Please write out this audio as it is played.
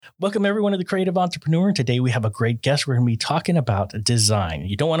Welcome everyone to The Creative Entrepreneur. Today we have a great guest. We're going to be talking about design.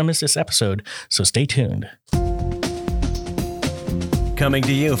 You don't want to miss this episode, so stay tuned. Coming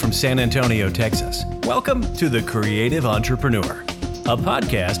to you from San Antonio, Texas. Welcome to The Creative Entrepreneur, a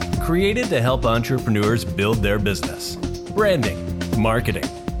podcast created to help entrepreneurs build their business. Branding, marketing,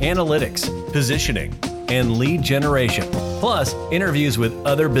 analytics, positioning, and lead generation. Plus, interviews with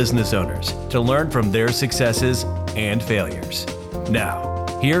other business owners to learn from their successes and failures. Now,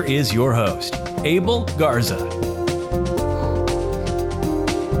 here is your host, Abel Garza.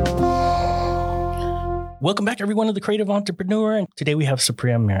 Welcome back, everyone, to The Creative Entrepreneur. And today we have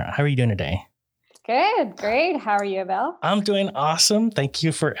Supriya Mehra. How are you doing today? Good, great. How are you, Abel? I'm doing awesome. Thank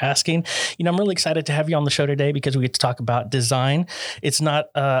you for asking. I'm really excited to have you on the show today because we get to talk about design. It's not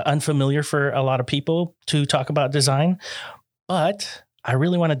unfamiliar for a lot of people to talk about design, but I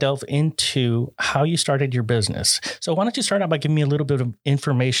really want to delve into how you started your business. So why don't you start out by giving me a little bit of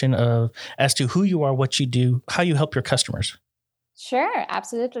information as to who you are, what you do, how you help your customers. Sure,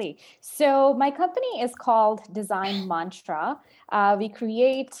 absolutely. So my company is called Design Mantra. We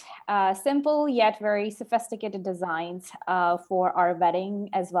create simple yet very sophisticated designs for our wedding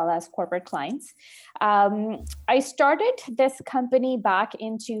as well as corporate clients. I started this company back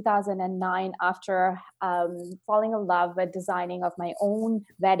in 2009 after falling in love with designing of my own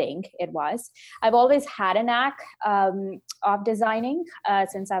wedding. I've always had a knack of designing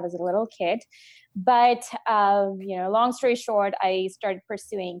since I was a little kid. But, long story short, I started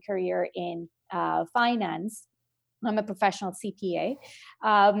pursuing career in finance. I'm a professional CPA.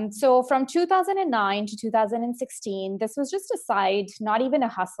 So from 2009 to 2016, this was just a side, not even a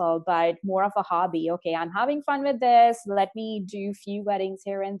hustle, but more of a hobby. Okay, I'm having fun with this. Let me do a few weddings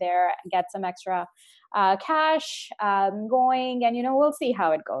here and there, get some extra cash going, and, we'll see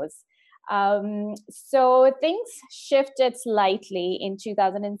how it goes. So things shifted slightly in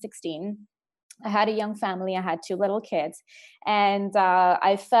 2016. I had a young family. I had 2 little kids, and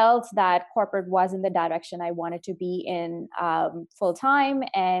I felt that corporate wasn't the direction I wanted to be in full time.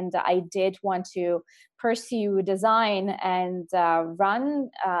 And I did want to pursue design and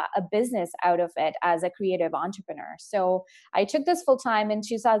run a business out of it as a creative entrepreneur. So I took this full time in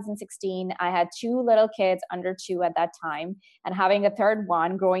 2016. I had 2 little kids under 2 at that time, and having a third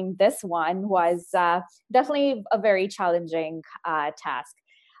one, growing this one, was definitely a very challenging task.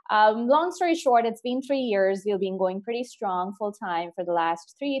 Long story short, it's been 3 years. We've been going pretty strong full time for the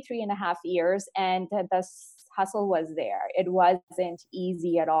last 3.5 years. And the hustle was there. It wasn't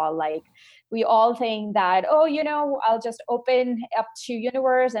easy at all. Like, we all think that, I'll just open up to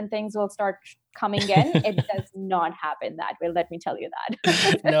universe and things will start coming in. It does not happen that way. Let me tell you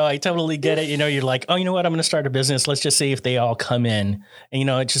that. No, I totally get it. You're like, oh, you know what? I'm going to start a business. Let's just see if they all come in. And,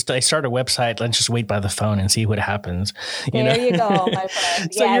 I start a website. Let's just wait by the phone and see what happens. There you go, my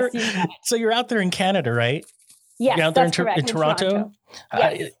friend. So you're out there in Canada, right? Yes, you're out there in Toronto.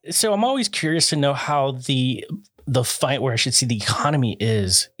 Yes. So I'm always curious to know how the fight, where I should see the economy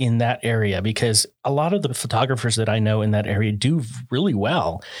is in that area, because a lot of the photographers that I know in that area do really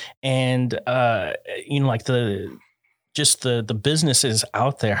well. And, like the businesses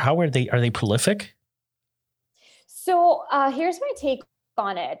out there, how are they prolific? So here's my take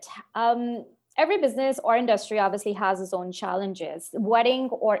on it. Every business or industry obviously has its own challenges. Wedding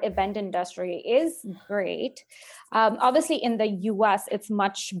or event industry is great. Obviously, in the US, it's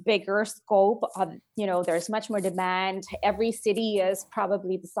much bigger scope. There's much more demand. Every city is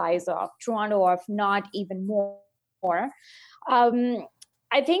probably the size of Toronto, or if not even more.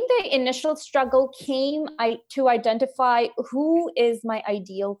 I think the initial struggle came to identify who is my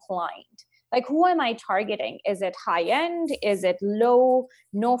ideal client. Like, who am I targeting? Is it high end? Is it low,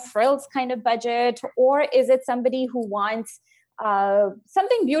 no frills kind of budget? Or is it somebody who wants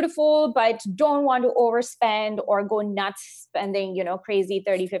something beautiful, but don't want to overspend or go nuts spending, crazy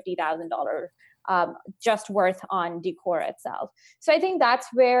 $30,000, $50,000 just worth on decor itself? So I think that's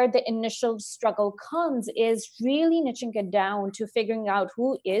where the initial struggle comes, is really niching it down to figuring out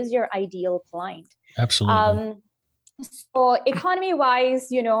who is your ideal client. Absolutely. So economy wise,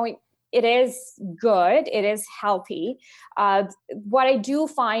 it is good. It is healthy. What I do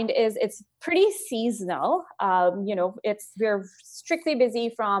find is it's pretty seasonal. We're strictly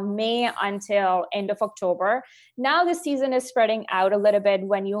busy from May until end of October. Now the season is spreading out a little bit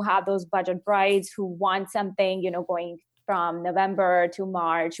when you have those budget brides who want something, going from November to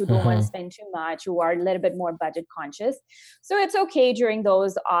March who don't want to spend too much, who are a little bit more budget conscious. So it's okay during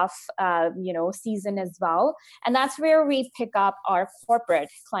those off, season as well. And that's where we pick up our corporate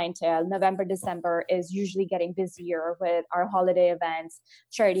clientele. November, December is usually getting busier with our holiday events,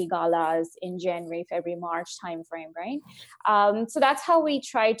 charity galas in January, February, March timeframe, right? So that's how we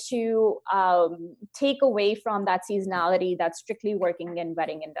try to take away from that seasonality that strictly working in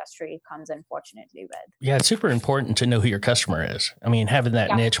wedding industry comes unfortunately with. Yeah, it's super important to know who your customer is. I mean, having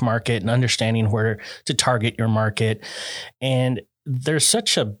that niche market and understanding where to target your market. And there's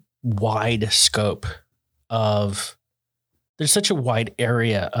such a wide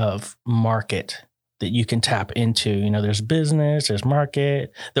area of market that you can tap into. There's business, there's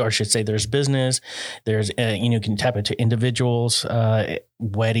market, or I should say there's business, there's, you can tap into individuals,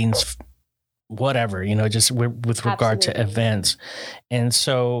 weddings, whatever, just with regard to events. And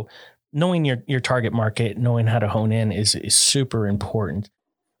so knowing your target market, knowing how to hone in is super important.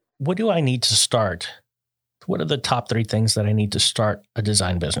 What do I need to start? What are the top 3 things that I need to start a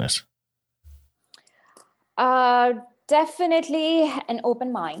design business? Definitely an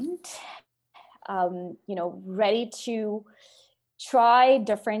open mind, ready to try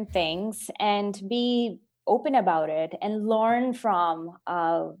different things and be open about it and learn from,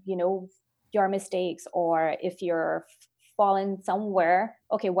 your mistakes, or if you're fallen somewhere,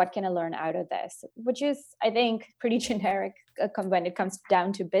 okay, what can I learn out of this? Which is, I think, pretty generic when it comes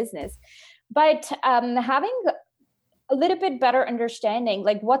down to business. But having a little bit better understanding,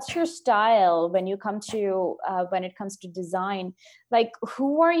 like what's your style when it comes to design? Like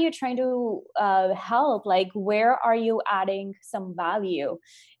who are you trying to help? Like where are you adding some value?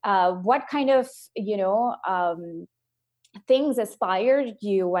 What kind of things inspired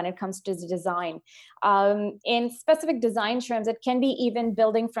you when it comes to the design? In specific design terms, it can be even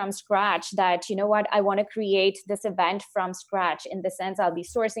building from scratch that, I want to create this event from scratch, in the sense I'll be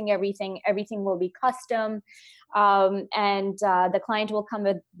sourcing everything will be custom. And the client will come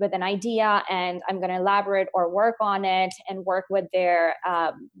with an idea, and I'm going to elaborate or work on it and work with their,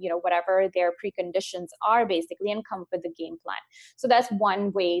 whatever their preconditions are basically, and come up with the game plan. So that's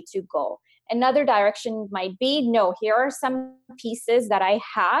one way to go. Another direction might be, no, here are some pieces that I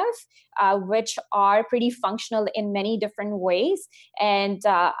have, which are pretty functional in many different ways. And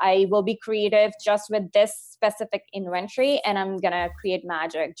I will be creative just with this specific inventory, and I'm going to create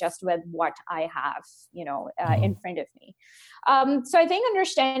magic just with what I have, in front of me. So I think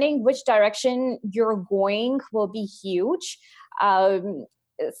understanding which direction you're going will be huge.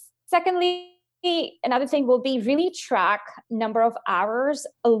 Secondly, another thing will be really track number of hours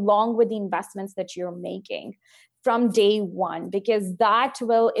along with the investments that you're making from day one, because that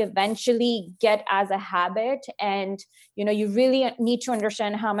will eventually get as a habit. And, you really need to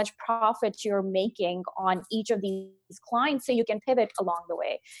understand how much profit you're making on each of these clients, so you can pivot along the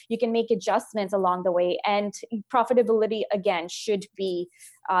way. You can make adjustments along the way. And profitability, again, should be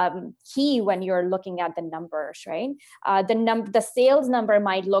key when you're looking at the numbers, right? The sales number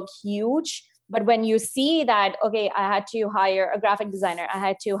might look huge, but when you see that, okay, I had to hire a graphic designer, I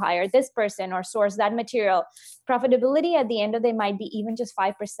had to hire this person or source that material, profitability at the end of the day might be even just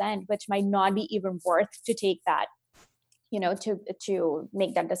 5%, which might not be even worth to take that, to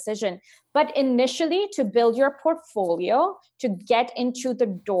make that decision. But initially, to build your portfolio, to get into the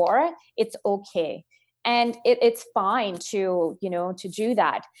door, it's okay. And it's fine to do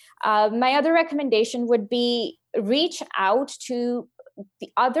that. My other recommendation would be reach out to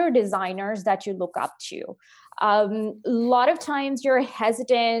the other designers that you look up to. A lot of times you're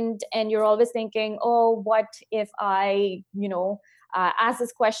hesitant and you're always thinking, oh, what if I, ask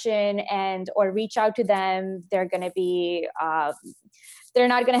this question or reach out to them, they're going to be, they're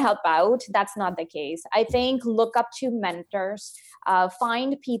not going to help out. That's not the case. I think look up to mentors,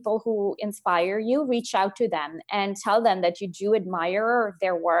 find people who inspire you, reach out to them and tell them that you do admire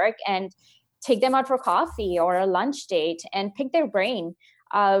their work, and take them out for coffee or a lunch date and pick their brain.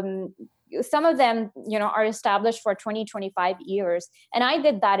 Some of them, are established for 20, 25 years. And I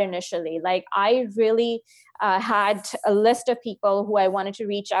did that initially. Like I really had a list of people who I wanted to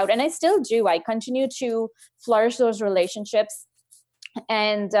reach out, and I still do. I continue to flourish those relationships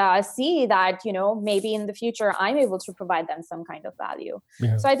and see that, maybe in the future, I'm able to provide them some kind of value.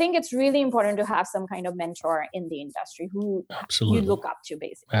 Yeah. So I think it's really important to have some kind of mentor in the industry who you look up to,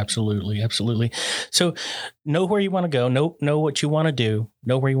 basically. Absolutely. Absolutely. So know where you want to go, know what you want to do,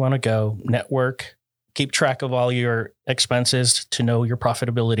 know where you want to go, network, keep track of all your expenses to know your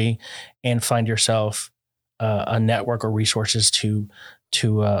profitability, and find yourself a network or resources to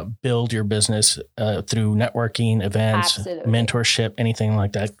build your business through networking, events, mentorship, anything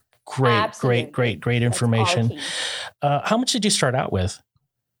like that. Great information. How much did you start out with?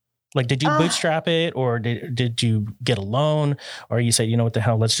 Like, did you bootstrap it, or did you get a loan, or you say, you know what the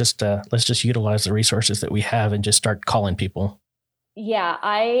hell, let's just utilize the resources that we have and just start calling people? Yeah,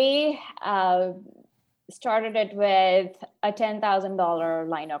 I started it with a $10,000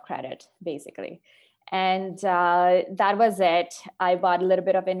 line of credit, basically. And that was it. I bought a little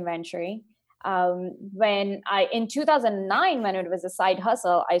bit of inventory. In 2009, when it was a side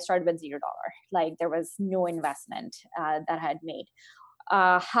hustle, I started with $0. Like, there was no investment that I had made.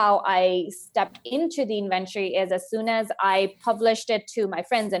 How I stepped into the inventory is as soon as I published it to my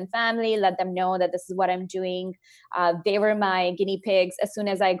friends and family, let them know that this is what I'm doing. They were my guinea pigs. As soon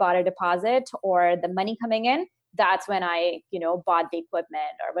as I got a deposit or the money coming in, that's when I, bought the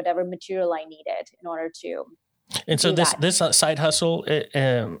equipment or whatever material I needed in order to. And so this side hustle,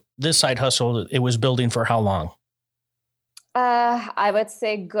 it was building for how long? I would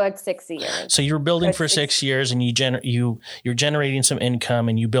say good 6 years. So you were building for 6 years, and you're generating some income,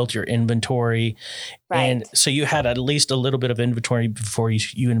 and you built your inventory, right? And so you had at least a little bit of inventory before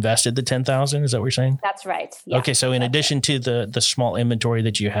you invested the 10,000. Is that what you're saying? That's right. Yeah. Okay, so in addition to the small inventory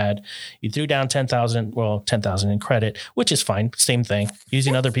that you had, you threw down 10,000. Well, 10,000 in credit, which is fine. Same thing,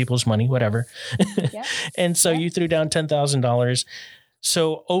 using other people's money, whatever. Yeah. And so you threw down $10,000.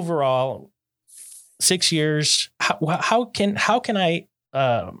 So overall, 6 years. How can I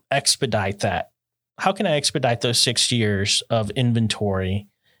expedite that? How can I expedite those 6 years of inventory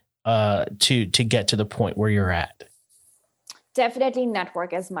to get to the point where you're at? Definitely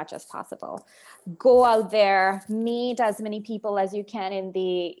network as much as possible. Go out there, meet as many people as you can in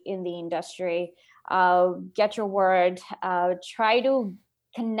the industry. Get your word. Try to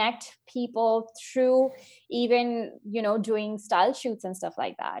connect people through even, doing style shoots and stuff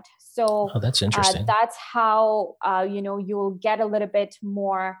like that. So that's interesting. That's how, you'll get a little bit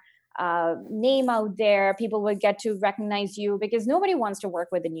more name out there. People will get to recognize you, because nobody wants to work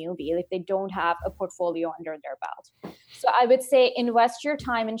with a newbie if they don't have a portfolio under their belt. So I would say invest your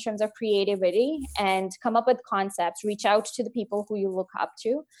time in terms of creativity and come up with concepts, reach out to the people who you look up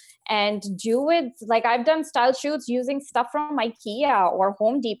to, and do it. Like, I've done style shoots using stuff from IKEA or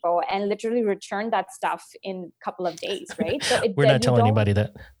Home Depot and literally return that stuff in a couple of days, right? So we're not telling anybody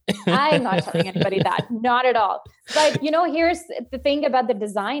that. I'm not telling anybody that, not at all. But, here's the thing about the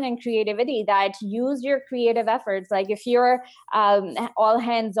design and creativity, that use your creative efforts. Like, if you're all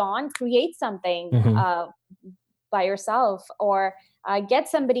hands on, create something by yourself, or get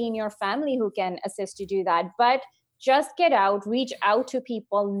somebody in your family who can assist you do that. But just get out, reach out to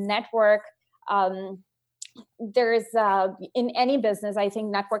people, network. There's in any business, I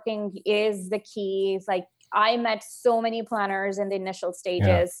think networking is the key. It's like, I met so many planners in the initial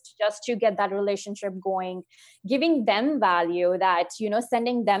stages just to get that relationship going, giving them value, that,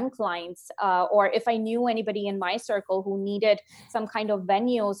 sending them clients, or if I knew anybody in my circle who needed some kind of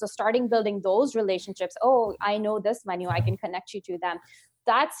venue. So starting building those relationships. Oh, I know this venue, I can connect you to them.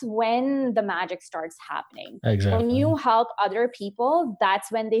 That's when the magic starts happening. Exactly. When you help other people,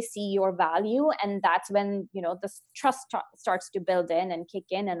 that's when they see your value. And that's when, the trust starts to build in and kick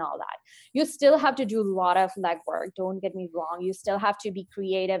in and all that. You still have to do a lot of legwork. Don't get me wrong. You still have to be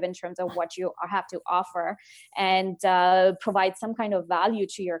creative in terms of what you have to offer, and provide some kind of value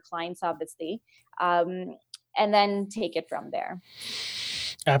to your clients, obviously. And then take it from there.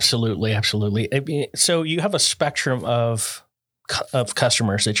 Absolutely. Absolutely. I mean, so you have a spectrum of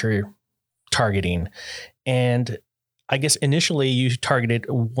customers that you're targeting. And I guess initially you targeted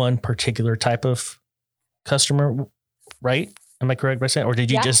one particular type of customer, right? Am I correct by saying, or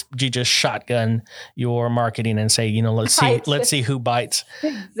did you just shotgun your marketing and say, let's see who bites?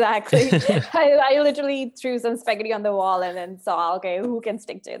 Exactly. I literally threw some spaghetti on the wall and then saw, okay, who can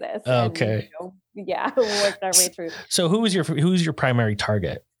stick to this? Okay. And, worked our way through. So who's your primary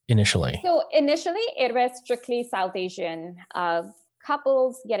target initially? So initially it was strictly South Asian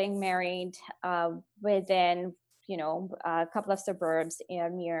couples getting married within, a couple of suburbs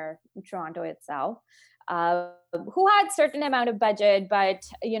near Toronto itself, who had certain amount of budget, but,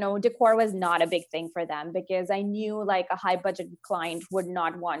 decor was not a big thing for them, because I knew like a high budget client would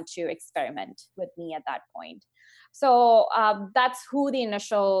not want to experiment with me at that point. So that's who the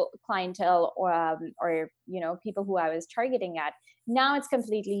initial clientele or people who I was targeting at. Now it's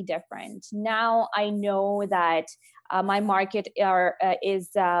completely different. Now I know that my market is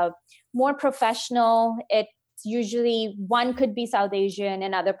more professional. It's usually one could be South Asian,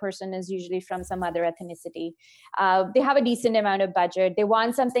 another person is usually from some other ethnicity. They have a decent amount of budget. They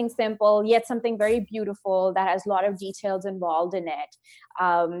want something simple, yet something very beautiful that has a lot of details involved in it.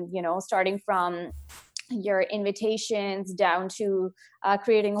 Starting from your invitations down to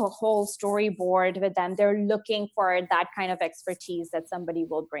creating a whole storyboard with them. They're looking for that kind of expertise that somebody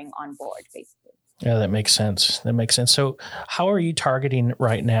will bring on board, basically. Yeah, that makes sense. That makes sense. So how are you targeting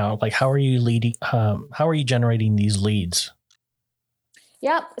right now? Like, how are you leading? How are you generating these leads?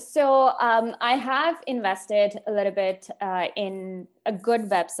 Yeah, so I have invested a little bit in a good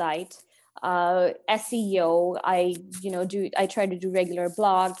website, SEO. I try to do regular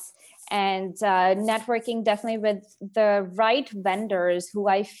blogs, and networking definitely with the right vendors who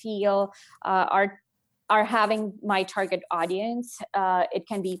I feel are having my target audience. It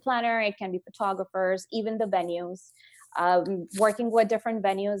can be planner, it can be photographers, even the venues. Working with different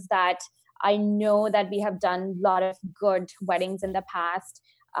venues that I know that we have done a lot of good weddings in the past,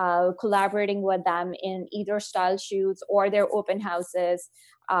 collaborating with them in either style shoots or their open houses.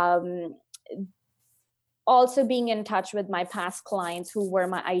 Also being in touch with my past clients who were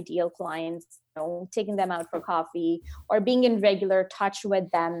my ideal clients, taking them out for coffee or being in regular touch with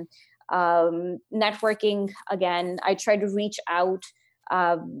them. Networking, again, I try to reach out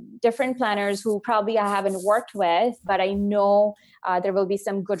different planners who probably I haven't worked with, but I know there will be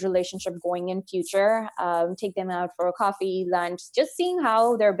some good relationship going in future. Take them out for a coffee, lunch, just seeing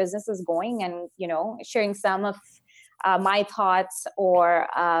how their business is going, and sharing some of my thoughts, or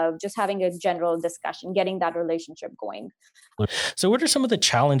just having a general discussion, getting that relationship going. So what are some of the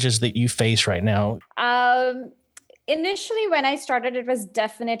challenges that you face right now? Initially, when I started, it was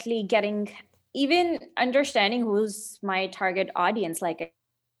definitely even understanding who's my target audience, like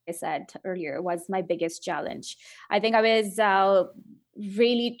I said earlier, was my biggest challenge. I think I was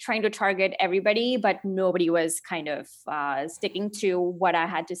really trying to target everybody, but nobody was kind of sticking to what I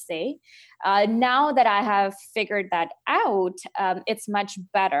had to say. Now that I have figured that out, it's much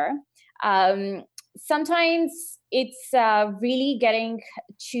better. Sometimes it's really getting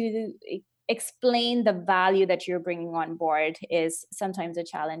to explain the value that you're bringing on board is sometimes a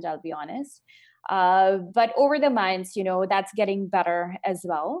challenge, I'll be honest. But over the months, that's getting better as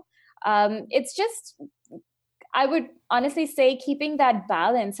well. It's just, I would honestly say, keeping that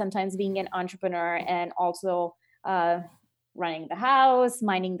balance, sometimes being an entrepreneur and also running the house,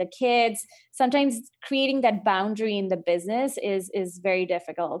 minding the kids, sometimes creating that boundary in the business is very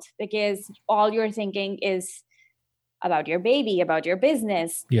difficult, because all you're thinking is about your baby, about your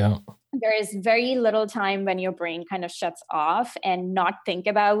business. Yeah. There is very little time when your brain kind of shuts off and not think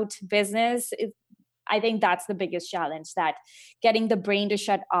about business. I think that's the biggest challenge, that getting the brain to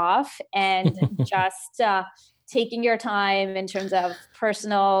shut off and just taking your time in terms of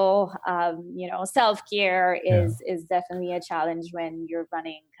personal, self-care is definitely a challenge when you're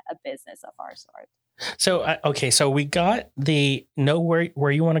running a business of our sort. So, so we got the know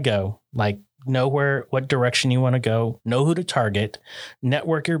where you want to go, like know what direction you want to go, know who to target,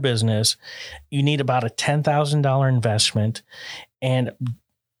 network your business. You need about a $10,000 investment and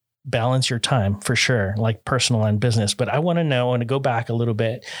balance your time for sure, like personal and business. But I want to know, and to go back a little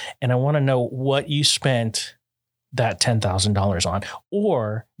bit, and I want to know what you spent that $10,000 on,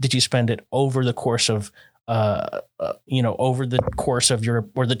 or did you spend it over the course of over the course of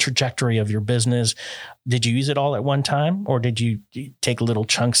the trajectory of your business? Did you use it all at one time, or did you take little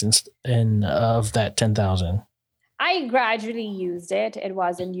chunks of that 10,000? I gradually used it. It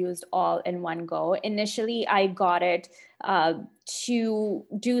wasn't used all in one go. Initially, I got it to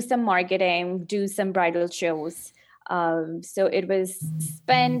do some marketing, do some bridal shows. So it was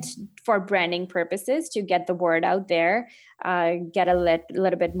spent for branding purposes, to get the word out there, get a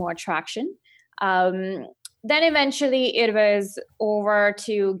little bit more traction. Then eventually it was over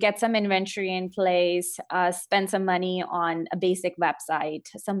to get some inventory in place, spend some money on a basic website,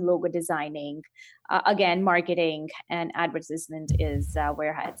 some logo designing, again, marketing and advertisement is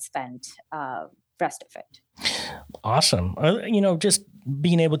where I had spent rest of it. Awesome. Just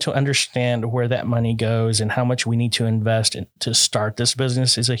being able to understand where that money goes and how much we need to invest to start this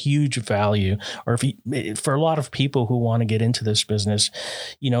business is a huge value. Or for a lot of people who want to get into this business,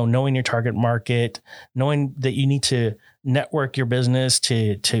 knowing your target market, knowing that you need to network your business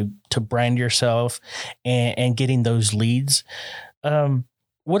to brand yourself and getting those leads.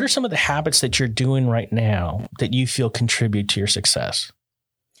 What are some of the habits that you're doing right now that you feel contribute to your success?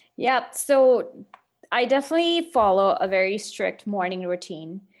 Yeah. So I definitely follow a very strict morning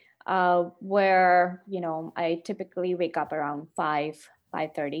routine where, I typically wake up around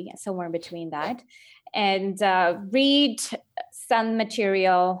 5:30, somewhere in between that, and read some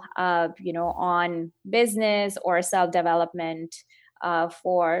material, on business or self-development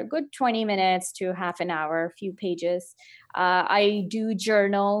for a good 20 minutes to half an hour, a few pages. I do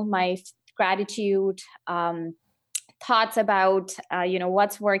journal my gratitude, thoughts about,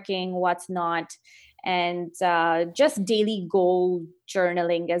 what's working, what's not. and just daily goal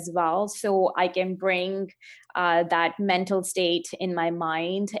journaling as well. So I can bring that mental state in my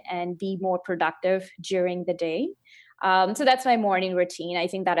mind and be more productive during the day. So that's my morning routine. I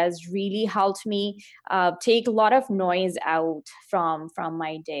think that has really helped me take a lot of noise out from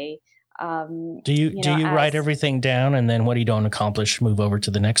my day. Do you write everything down, and then what you don't accomplish, move over to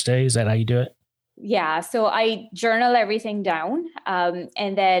the next day? Is that how you do it? Yeah. So I journal everything down,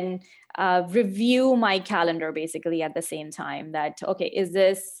 and then review my calendar basically at the same time. That, okay, is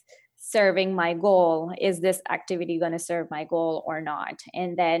this serving my goal? Is this activity going to serve my goal or not?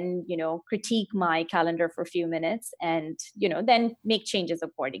 And then, critique my calendar for a few minutes, and, then make changes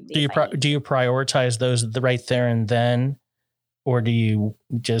accordingly. Do you prioritize those right there and then? Or do you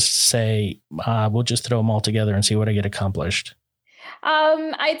just say, we'll just throw them all together and see what I get accomplished?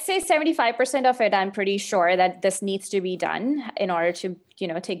 I'd say 75% of it, I'm pretty sure that this needs to be done in order to,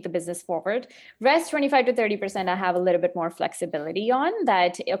 take the business forward. Rest 25 to 30%, I have a little bit more flexibility on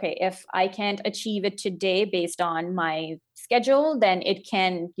that. Okay, if I can't achieve it today based on my schedule, then it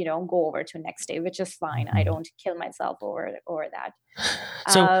can, go over to next day, which is fine. I don't kill myself over that.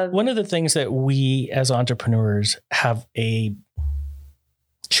 So one of the things that we as entrepreneurs have a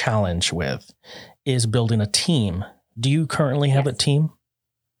challenge with is building a team. Do you currently have a team?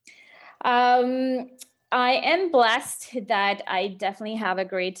 I am blessed that I definitely have a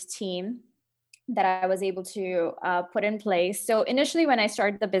great team that I was able to put in place. So initially when I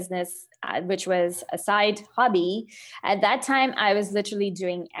started the business, which was a side hobby, at that time, I was literally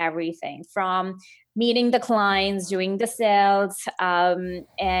doing everything from meeting the clients, doing the sales,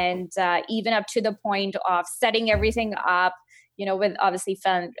 and even up to the point of setting everything up, with obviously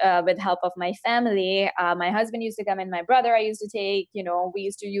with help of my family. My husband used to come and my brother I used to take, we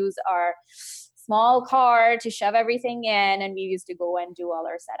used to use our small car to shove everything in, and we used to go and do all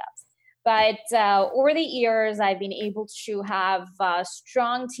our setups. But over the years, I've been able to have a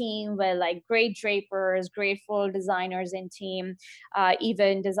strong team with like great drapers, great full designers in team,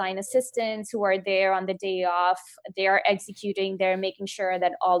 even design assistants who are there on the day off. They are executing, they're making sure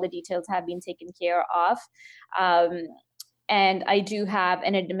that all the details have been taken care of. And I do have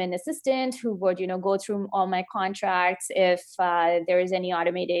an admin assistant who would, go through all my contracts. If there is any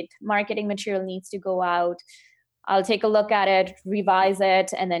automated marketing material needs to go out, I'll take a look at it, revise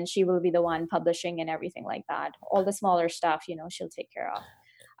it, and then she will be the one publishing and everything like that. All the smaller stuff, she'll take care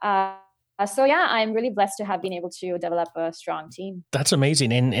of. So yeah, I'm really blessed to have been able to develop a strong team. That's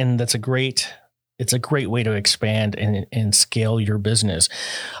amazing. And that's it's a great way to expand and scale your business.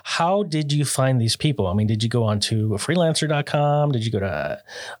 How did you find these people? I mean, did you go onto freelancer.com? Did you go to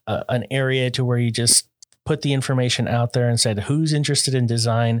an area to where you just put the information out there and said, who's interested in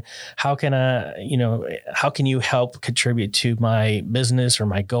design? How can how can you help contribute to my business or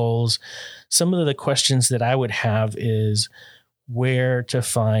my goals? Some of the questions that I would have is where to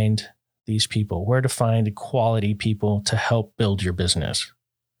find these people, where to find quality people to help build your business.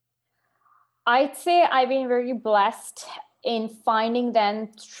 I'd say I've been very blessed in finding them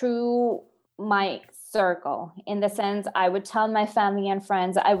through my circle. In the sense, I would tell my family and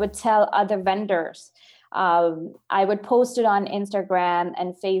friends, I would tell other vendors, I would post it on Instagram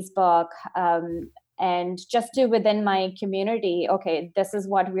and Facebook, and just do within my community. Okay, this is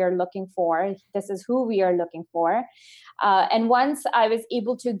what we are looking for. This is who we are looking for. And once I was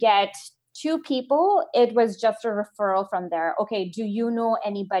able to get 2 people, it was just a referral from there. Okay, do you know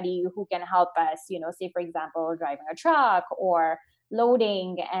anybody who can help us? Say for example, driving a truck or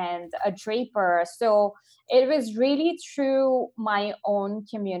loading and a draper. So it was really through my own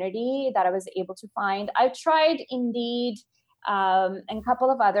community that I was able to find. I tried Indeed and a couple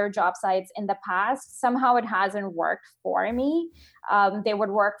of other job sites in the past. Somehow it hasn't worked for me. They would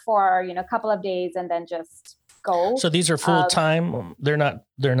work for a couple of days and then just go. So these are full time. They're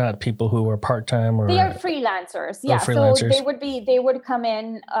not people who are part time, or they are freelancers. Yeah, freelancers. So they would come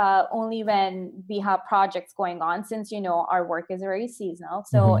in only when we have projects going on. Since our work is very seasonal,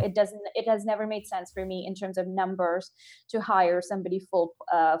 so it has never made sense for me in terms of numbers to hire somebody full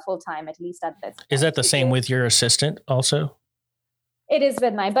time, at least at this. Is that the same with your assistant also? It is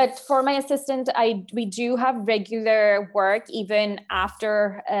with but for my assistant, we do have regular work even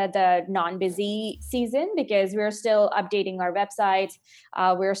after the non-busy season, because we're still updating our website.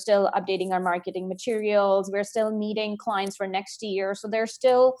 We're still updating our marketing materials. We're still meeting clients for next year. So there's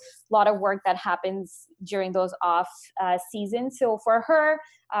still a lot of work that happens during those off seasons. So for her,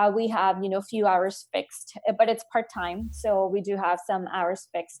 we have, few hours fixed, but it's part-time. So we do have some hours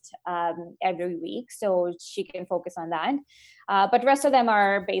fixed every week, so she can focus on that. But rest of them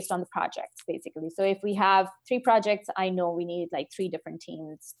are based on the projects, basically. So if we have 3 projects, I know we need like 3 different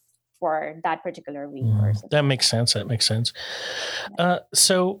teams for that particular resource. That makes sense.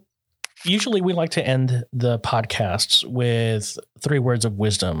 So usually we like to end the podcasts with 3 words of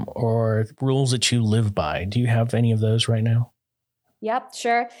wisdom or rules that you live by. Do you have any of those right now? Yep,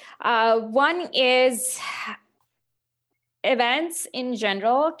 sure. One is events in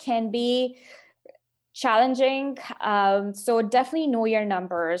general can be challenging. So definitely know your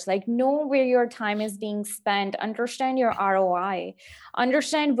numbers, like know where your time is being spent, understand your ROI,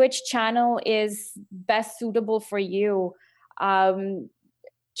 understand which channel is best suitable for you.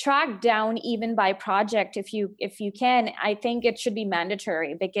 Track down even by project if you can. I think it should be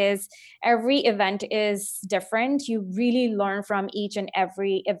mandatory because every event is different. You really learn from each and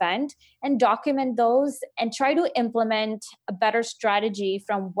every event, and document those and try to implement a better strategy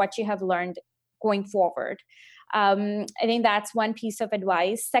from what you have learned going forward. I think that's one piece of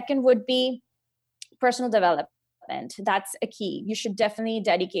advice. Second would be personal development. That's a key. You should definitely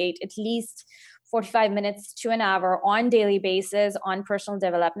dedicate at least 45 minutes to an hour on daily basis on personal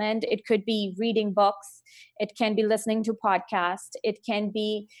development. It could be reading books. It can be listening to podcasts. It can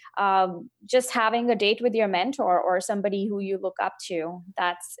be just having a date with your mentor or somebody who you look up to.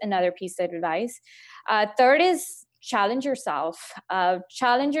 That's another piece of advice. Third is challenge yourself.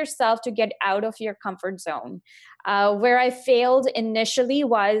 Challenge yourself to get out of your comfort zone. Where I failed initially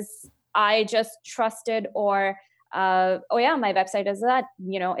was I just trusted or oh yeah, my website is that,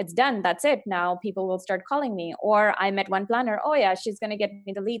 it's done. That's it. Now people will start calling me. Or I met one planner. Oh yeah, she's going to get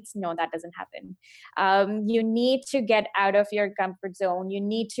me the leads. No, that doesn't happen. You need to get out of your comfort zone. You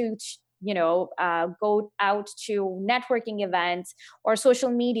need to, go out to networking events or social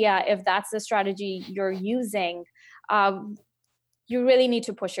media. If that's the strategy you're using, you really need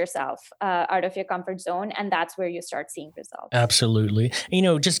to push yourself out of your comfort zone. And that's where you start seeing results. Absolutely.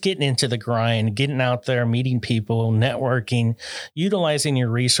 Just getting into the grind, getting out there, meeting people, networking, utilizing your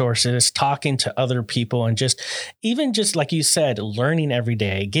resources, talking to other people, and just like you said, learning every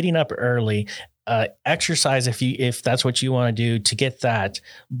day, getting up early, exercise if that's what you want to do to get that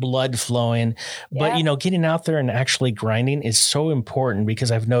blood flowing. But, getting out there and actually grinding is so important,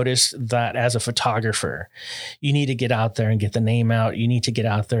 because I've noticed that as a photographer, you need to get out there and get the name out. You need to get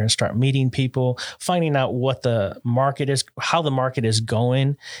out there and start meeting people, finding out what the market is, how the market is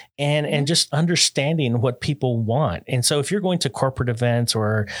going, and just understanding what people want. And so if you're going to corporate events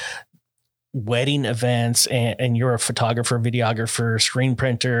or wedding events and you're a photographer, videographer, screen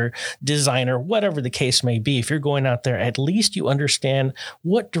printer, designer, whatever the case may be, if you're going out there, at least you understand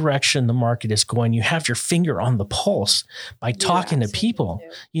what direction the market is going. You have your finger on the pulse by talking to people.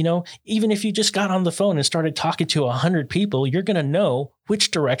 Even if you just got on the phone and started talking to 100 people, you're going to know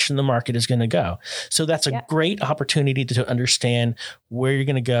which direction the market is going to go. So that's a great opportunity to understand where you're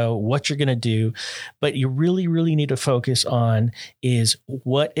going to go, what you're going to do. But you really, really need to focus on is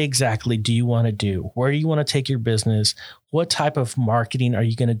what exactly do you want to do? Where do you want to take your business? What type of marketing are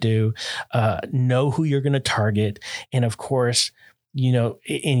you going to do? Know who you're going to target. And of course,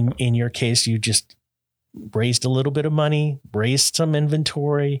 in your case, you just raised a little bit of money, raised some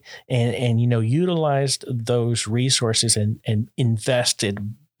inventory, and utilized those resources and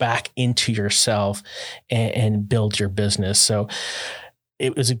invested back into yourself and build your business. So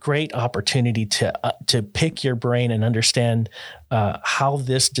it was a great opportunity to pick your brain and understand how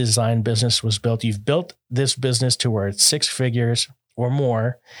this design business was built. You've built this business to where it's 6 figures or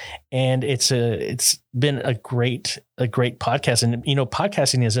more, and it's been a great podcast. And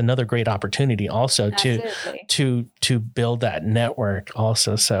podcasting is another great opportunity also to build that network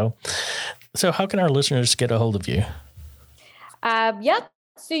also. So how can our listeners get a hold of you?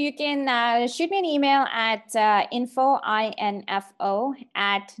 So you can shoot me an email at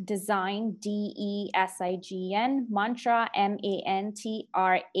info@design, DESIGN, mantra,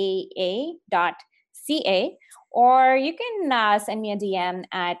 MANTRAA.ca. Or you can send me a DM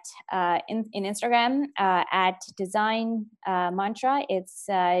at in Instagram at design mantra. It's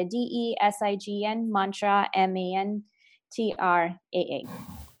DESIGN mantra MANTRAA.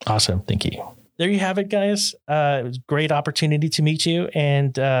 Awesome, thank you. There you have it, guys. It was a great opportunity to meet you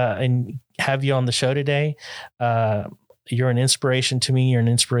and have you on the show today. You're an inspiration to me. You're an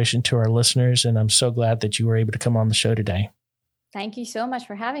inspiration to our listeners, and I'm so glad that you were able to come on the show today. Thank you so much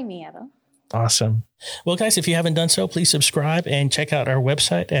for having me, Evo. Awesome. Well, guys, if you haven't done so, please subscribe and check out our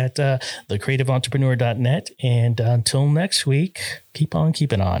website at thecreativeentrepreneur.net. And until next week, keep on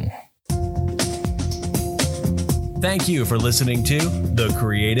keeping on. Thank you for listening to The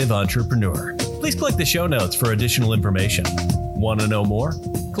Creative Entrepreneur. Please click the show notes for additional information. Want to know more?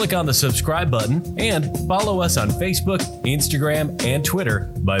 Click on the subscribe button and follow us on Facebook, Instagram, and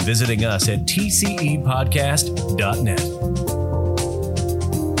Twitter by visiting us at tcepodcast.net.